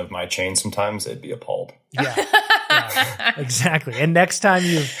condition of my chain sometimes, they'd be appalled. Yeah, exactly. And next time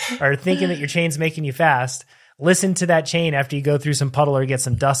you are thinking that your chain's making you fast, listen to that chain after you go through some puddle or get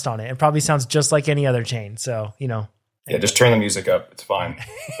some dust on it. It probably sounds just like any other chain. So, Yeah, just turn the music up. It's fine.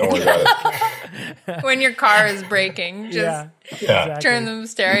 Don't worry about it. When your car is braking, just exactly. Turn the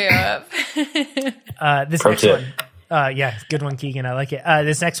stereo up. This Pro next tip. one. Good one, Keegan. I like it.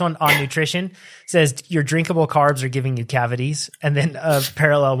 This next one on nutrition says your drinkable carbs are giving you cavities. And then a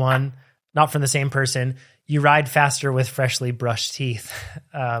parallel one, not from the same person, you ride faster with freshly brushed teeth.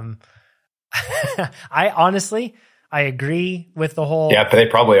 I agree with the whole. Yeah, but they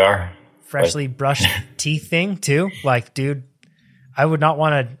probably are. Freshly brushed teeth thing too. Like, dude, I would not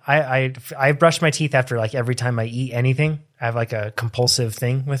want to, I brush my teeth after like every time I eat anything. I have like a compulsive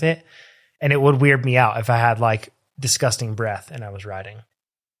thing with it. And it would weird me out if I had like disgusting breath and I was riding.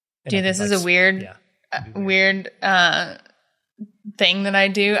 Dude, this is a weird thing that I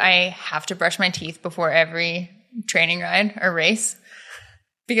do. I have to brush my teeth before every training ride or race.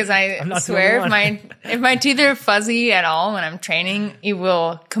 Because I swear if my teeth are fuzzy at all when I'm training, it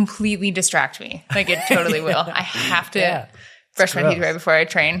will completely distract me. Like it totally will. I have to brush my teeth right before I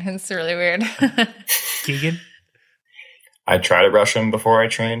train. It's really weird. Keegan? I try to brush them before I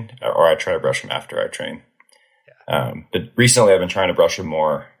train, or I try to brush them after I train. But recently I've been trying to brush them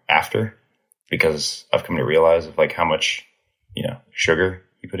more after, because I've come to realize of like how much, sugar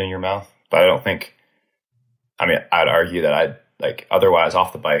you put in your mouth. But I'd argue that otherwise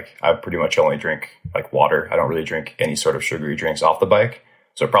off the bike, I pretty much only drink like water. I don't really drink any sort of sugary drinks off the bike.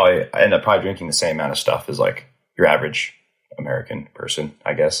 So I end up probably drinking the same amount of stuff as like your average American person,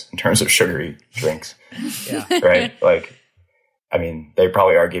 I guess, in terms of sugary drinks. Yeah. Right. Like, they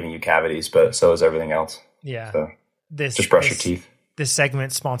probably are giving you cavities, but so is everything else. Yeah. So just brush your teeth. This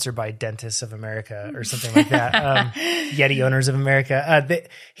segment sponsored by Dentists of America or something like that. Yeti Owners of America.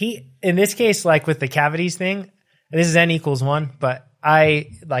 In this case, like with the cavities thing, this is N=1, but I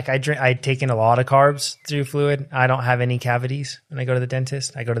take in a lot of carbs through fluid. I don't have any cavities when I go to the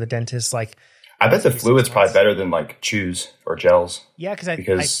dentist. I go to the dentist like. I bet the fluid's probably better than like chews or gels. Yeah, because I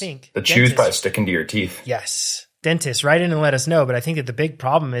think the chews probably stick into your teeth. Yes. Dentists, write in and let us know. But I think that the big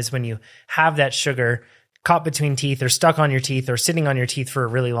problem is when you have that sugar caught between teeth or stuck on your teeth or sitting on your teeth for a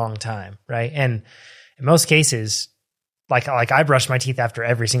really long time, right? And in most cases, like I brush my teeth after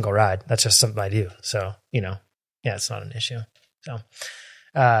every single ride. That's just something I do. So, it's not an issue. So,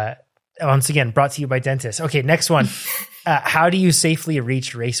 once again, brought to you by dentists. Okay, next one. How do you safely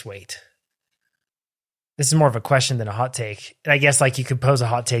reach race weight? This is more of a question than a hot take. I guess like you could pose a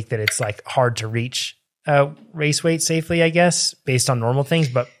hot take that it's like hard to reach race weight safely, I guess, based on normal things,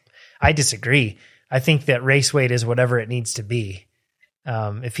 but I disagree. I think that race weight is whatever it needs to be.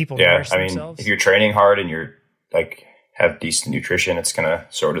 If people nourish themselves, if you're training hard and you're like have decent nutrition, it's gonna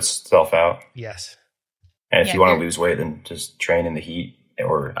sort itself out. Yes. And if you want to lose weight, then just train in the heat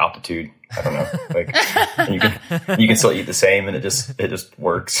or altitude. I don't know. Like you can still eat the same, and it just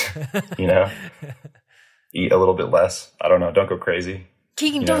works. Eat a little bit less. I don't know. Don't go crazy.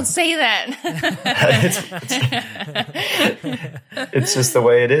 Keegan, don't say that. It's just the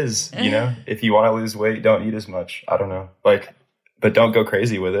way it is, If you want to lose weight, don't eat as much. I don't know. But don't go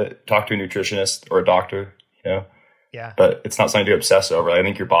crazy with it. Talk to a nutritionist or a doctor, Yeah. But it's not something to obsess over. I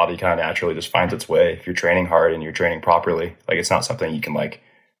think your body kind of naturally just finds its way. If you're training hard and you're training properly, like it's not something you can like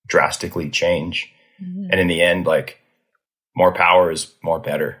drastically change. Mm-hmm. And in the end, like more power is more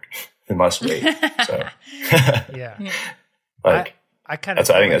better than less weight. So yeah. Like I think that's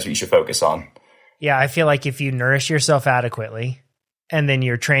what you should focus on. Yeah, I feel like if you nourish yourself adequately and then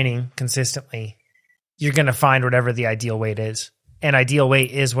you're training consistently, you're going to find whatever the ideal weight is. And ideal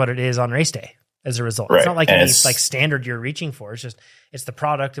weight is what it is on race day as a result. Right. It's not like any like standard you're reaching for. It's the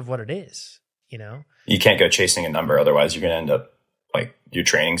product of what it is, You can't go chasing a number. Otherwise, you're going to end up like your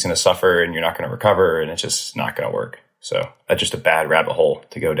training's going to suffer and you're not going to recover and it's just not going to work. So that's just a bad rabbit hole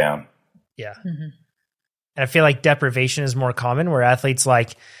to go down. Yeah. Mm-hmm. And I feel like deprivation is more common where athletes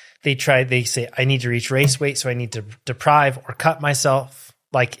they say, I need to reach race weight. So I need to deprive or cut myself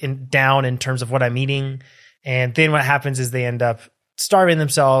down in terms of what I'm eating. And then what happens is they end up starving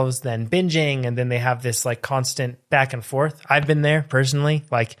themselves, then binging. And then they have this like constant back and forth. I've been there personally,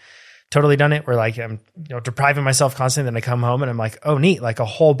 totally done it where I'm depriving myself constantly. Then I come home and I'm like, oh neat, like a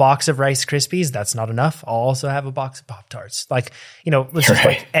whole box of Rice Krispies. That's not enough. I'll also have a box of Pop-Tarts. Let's just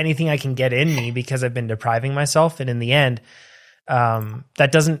like anything I can get in me because I've been depriving myself. And in the end,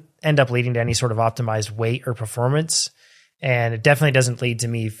 that doesn't end up leading to any sort of optimized weight or performance. And it definitely doesn't lead to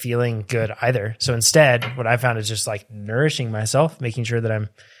me feeling good either. So instead, what I found is just like nourishing myself, making sure that I'm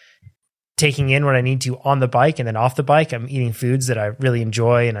taking in what I need to on the bike, and then off the bike, I'm eating foods that I really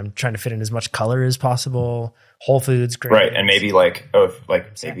enjoy, and I'm trying to fit in as much color as possible. Whole foods, great. Right, and maybe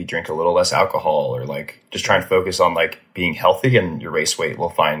maybe drink a little less alcohol, or just try and focus on being healthy, and your race weight will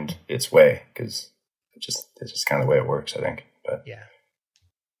find its way because it's just kind of the way it works, I think. But yeah,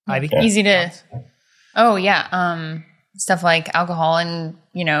 easy to. Oh yeah, stuff like alcohol and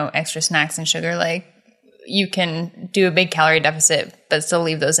extra snacks and sugar, you can do a big calorie deficit, but still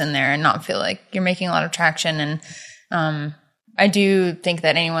leave those in there and not feel like you're making a lot of traction. And I do think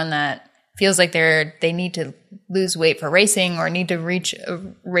that anyone that feels like they need to lose weight for racing or need to reach a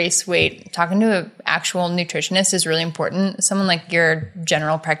race weight, talking to an actual nutritionist is really important. Someone like your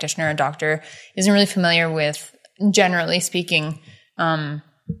general practitioner or doctor isn't really familiar with, generally speaking,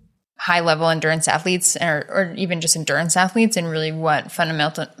 high-level endurance athletes or even just endurance athletes and really what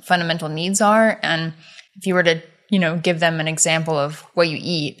fundamental needs are. And if you were to, give them an example of what you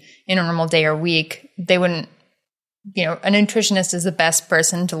eat in a normal day or week, they wouldn't, a nutritionist is the best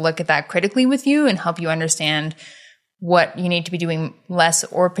person to look at that critically with you and help you understand what you need to be doing less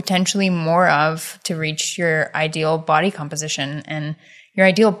or potentially more of to reach your ideal body composition. And your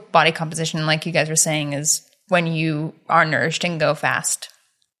ideal body composition, like you guys were saying, is when you are nourished and go fast.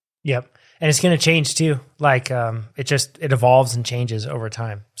 Yep. And it's going to change too. Like, it evolves and changes over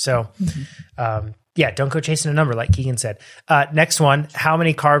time. So, don't go chasing a number like Keegan said. Next one, how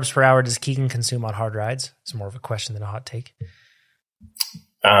many carbs per hour does Keegan consume on hard rides? It's more of a question than a hot take.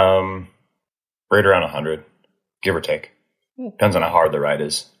 Right around 100, give or take. Depends on how hard the ride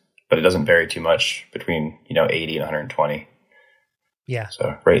is, but it doesn't vary too much between, 80 and 120. Yeah.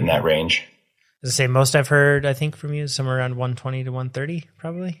 So right in that range. As I say, most I've heard, I think from you is somewhere around 120 to 130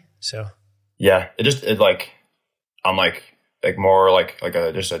 probably. So yeah, I'm more like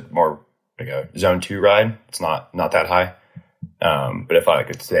a zone 2 ride. It's not that high. But if I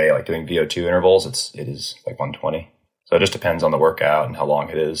could say like doing VO2 intervals, it is like 120. So it just depends on the workout and how long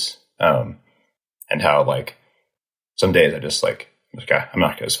it is. And how like some days I just like, okay, I'm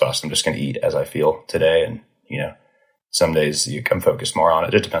not going to fuss. I'm just going to eat as I feel today. And, some days I'm focused more on it.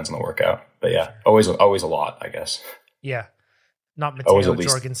 It just depends on the workout. But yeah, always a lot, I guess. Yeah. Not Matteo least,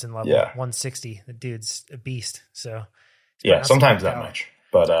 Jorgensen level, 160. The dude's a beast. So yeah, sometimes that much.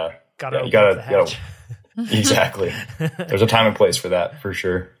 But you gotta exactly. There's a time and place for that, for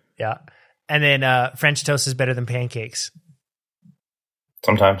sure. Yeah. And then French toast is better than pancakes.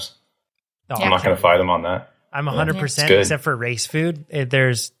 Sometimes. No, I'm not going to fight them on that. I'm 100%, except for race food.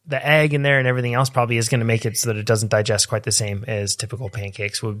 There's the egg in there and everything else probably is going to make it so that it doesn't digest quite the same as typical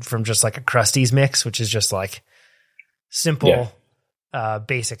pancakes from just like a Krusty's mix, which is just like simple,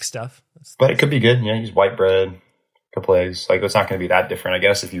 basic stuff. But it could be good. Use white bread, a couple eggs. Like, it's not going to be that different, I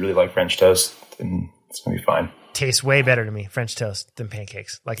guess. If you really like French toast, then it's going to be fine. Tastes way better to me, French toast, than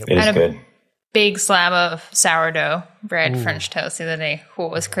pancakes. Like it is good. Big slab of sourdough bread, French toast the other day. It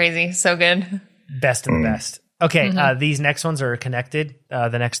was crazy. So good. Best of the best. Okay, these next ones are connected,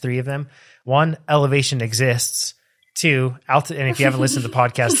 the next three of them. 1, elevation exists. 2, and if you haven't listened to the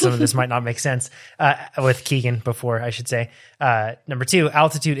podcast, some of this might not make sense with Keegan before, I should say. Number 2,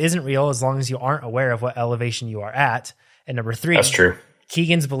 altitude isn't real as long as you aren't aware of what elevation you are at. And number 3, that's true.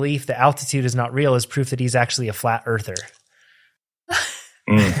 Keegan's belief that altitude is not real is proof that he's actually a flat earther.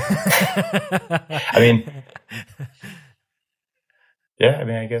 I mean... Yeah,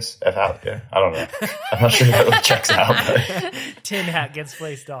 I guess F out. Yeah, I don't know. I'm not sure that really checks out. But. Tin hat gets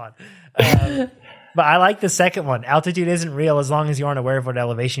placed on. But I like the second one. Altitude isn't real as long as you aren't aware of what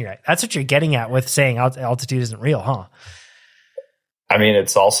elevation you're at. That's what you're getting at with saying altitude isn't real, huh? I mean,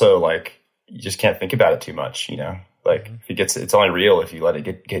 it's also like you just can't think about it too much. Like it's only real if you let it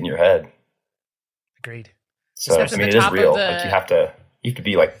get in your head. Agreed. So it is real. Like you have to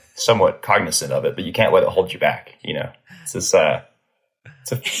be like somewhat cognizant of it, but you can't let it hold you back. It's this.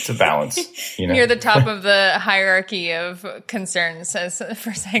 It's a balance. You're the top of the hierarchy of concerns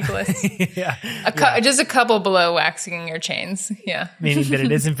for cyclists. Just a couple below waxing your chains. Yeah. Meaning that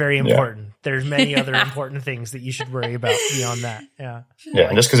it isn't very important. Yeah. There's many other important things that you should worry about beyond that. Yeah. Yeah.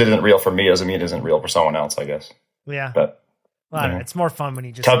 And just because it isn't real for me doesn't mean it isn't real for someone else, I guess. Yeah. But I don't know. It's more fun when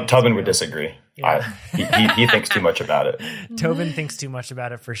you just... Tobin would disagree. Yeah. He thinks too much about it. Tobin thinks too much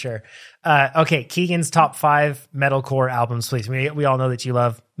about it for sure. Okay, Keegan's top 5 metalcore albums, please. We all know that you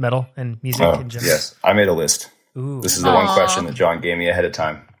love metal and music in general. Yes, I made a list. Ooh. This is the one question that John gave me ahead of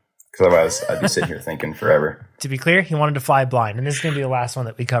time. Because otherwise I'd be sitting here thinking forever. To be clear, he wanted to fly blind. And this is going to be the last one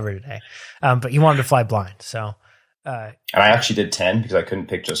that we cover today. But he wanted to fly blind, so... and I actually did 10 because I couldn't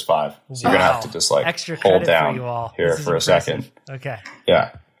pick just 5. So you're going to have to just like extra hold down here for a second. Okay.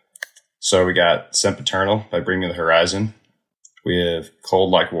 Yeah. So we got Sempiternal by Bring Me the Horizon. We have Cold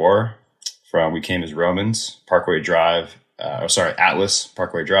Like War from We Came as Romans, Atlas,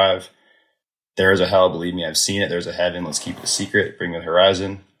 Parkway Drive. There is a Hell, Believe Me, I've Seen It. There's a Heaven, Let's Keep It a Secret, Bring Me the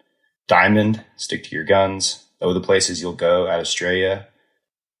Horizon. Diamond, Stick to Your Guns. Oh, the Places You'll Go, Ad Estrella.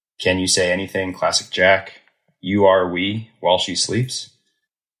 Can You Say Anything, Classic Jack. You Are We, While She Sleeps.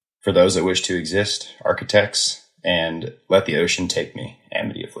 For Those That Wish to Exist, Architects. And Let the Ocean Take Me,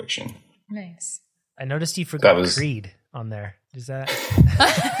 Amity Affliction. Nice. I noticed you forgot Creed on there. Is that?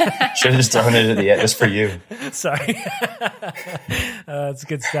 Should have just thrown it at the end just for you. Sorry. That's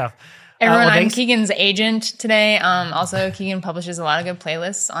good stuff. Everyone, I'm Keegan's agent today. Also, Keegan publishes a lot of good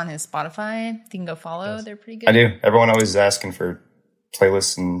playlists on his Spotify. You can go follow. They're pretty good. I do. Everyone always is asking for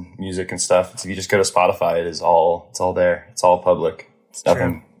playlists and music and stuff. So if you just go to Spotify, it's all there. It's all public. It's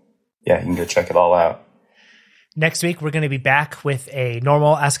nothing. True. Yeah, you can go check it all out. Next week, we're going to be back with a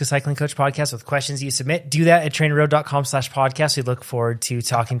normal Ask a Cycling Coach podcast with questions you submit. Do that at trainerroad.com/podcast. We look forward to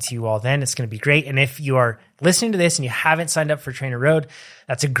talking to you all then. It's going to be great. And if you are listening to this and you haven't signed up for Trainer Road,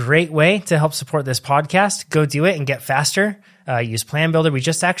 that's a great way to help support this podcast. Go do it and get faster. Use Plan Builder. We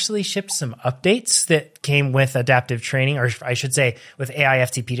just actually shipped some updates that came with adaptive training, or I should say with AI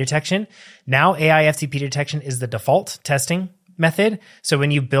FTP detection. Now AI FTP detection is the default testing method. So when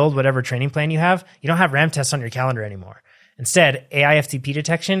you build whatever training plan you have, you don't have RAM tests on your calendar anymore. Instead, AI FTP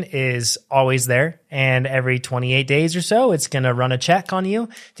detection is always there. And every 28 days or so, it's going to run a check on you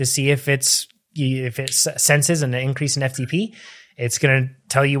to see if it senses an increase in FTP. It's going to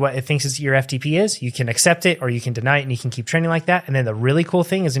tell you what it thinks your FTP is. You can accept it or you can deny it, and you can keep training like that. And then the really cool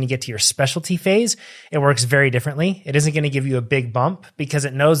thing is when you get to your specialty phase, it works very differently. It isn't going to give you a big bump because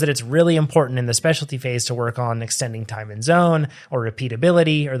it knows that it's really important in the specialty phase to work on extending time in zone or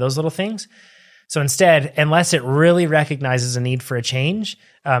repeatability or those little things. So instead, unless it really recognizes a need for a change,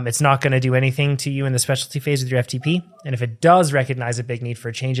 it's not going to do anything to you in the specialty phase with your FTP. And if it does recognize a big need for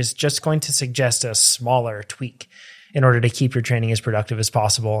a change, it's just going to suggest a smaller tweak in order to keep your training as productive as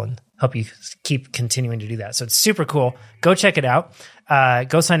possible and help you keep continuing to do that. So it's super cool. Go check it out.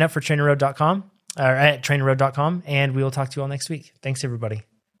 Go sign up for trainerroad.com or at trainerroad.com, and we will talk to you all next week. Thanks, everybody.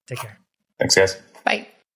 Take care. Thanks, guys. Bye.